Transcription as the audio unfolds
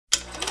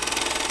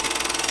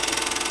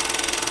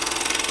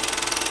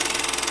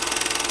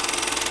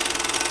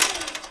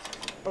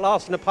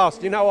blast from the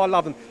past. You know I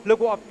love them. Look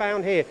what I've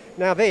found here.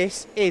 Now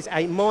this is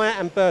a Meyer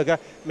and Berger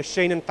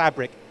machine and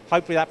fabric.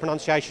 Hopefully that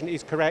pronunciation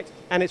is correct.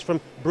 And it's from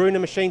Brunner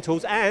Machine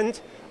Tools. And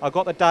I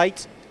got the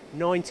date,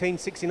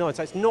 1969.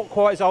 So it's not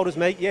quite as old as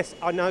me. Yes,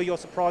 I know you're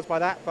surprised by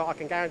that, but I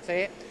can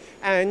guarantee it.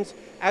 And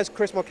as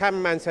Chris, my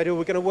cameraman, said,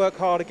 we're going to work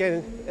hard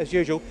again as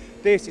usual.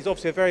 This is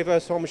obviously a very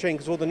versatile machine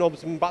because all the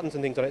knobs and buttons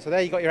and things on it. So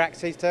there you've got your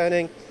axes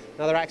turning,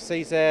 another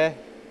axis there.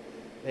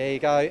 There you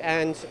go,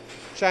 and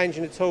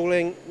changing the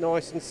tooling,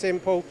 nice and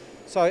simple.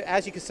 So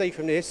as you can see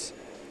from this,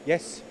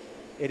 yes,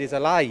 it is a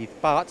lathe,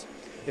 but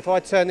if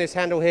I turn this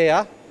handle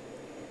here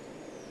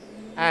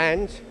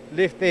and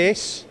lift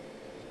this,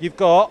 you've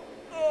got,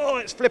 oh,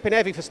 it's flipping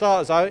heavy for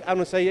starters though,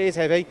 honestly it is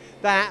heavy.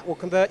 That will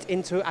convert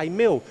into a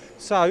mill.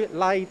 So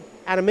lathe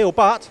and a mill,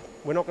 but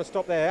we're not going to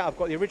stop there. I've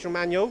got the original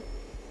manual.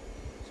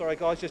 Sorry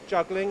guys, just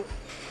juggling.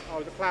 I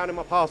was a clown in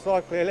my past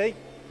life clearly.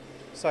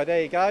 So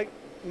there you go.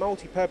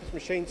 Multi-purpose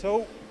machine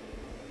tool.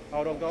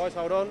 Hold on guys,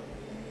 hold on.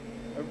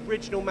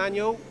 Original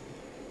manual.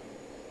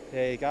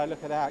 There you go,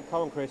 look at that.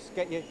 Come on Chris,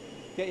 get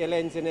your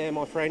lens in there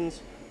my friends.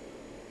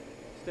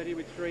 Steady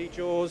with 3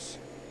 jaws.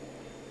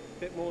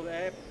 Bit more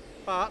there.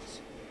 But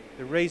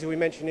the reason we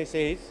mention this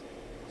is,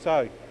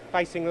 so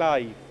facing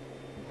lathe,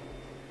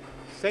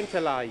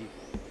 centre lathe,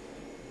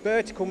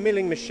 vertical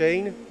milling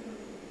machine,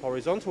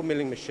 horizontal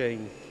milling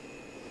machine,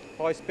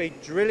 high-speed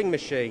drilling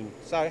machine.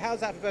 So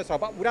how's that for versatile?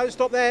 But we don't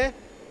stop there.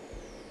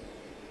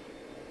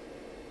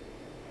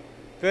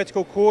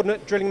 Vertical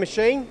coordinate drilling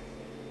machine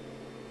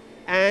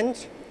and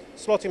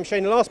slotting machine.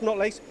 And last but not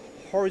least,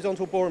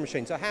 horizontal boring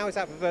machine. So how is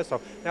that for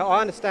versatile? Now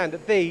I understand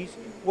that these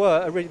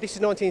were, this is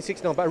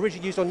 1969, but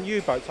originally used on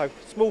U-boats, so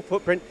small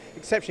footprint,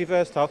 exceptionally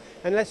versatile.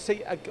 And let's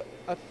see a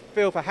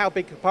feel for how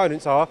big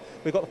components are.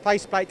 We've got the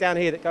faceplate down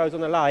here that goes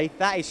on the lathe.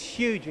 That is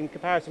huge in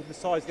comparison to the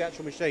size of the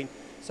actual machine.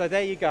 So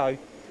there you go.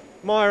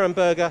 Meyer and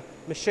Berger,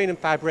 machine and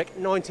fabric,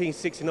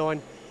 1969.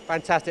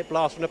 Fantastic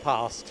blast from the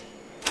past.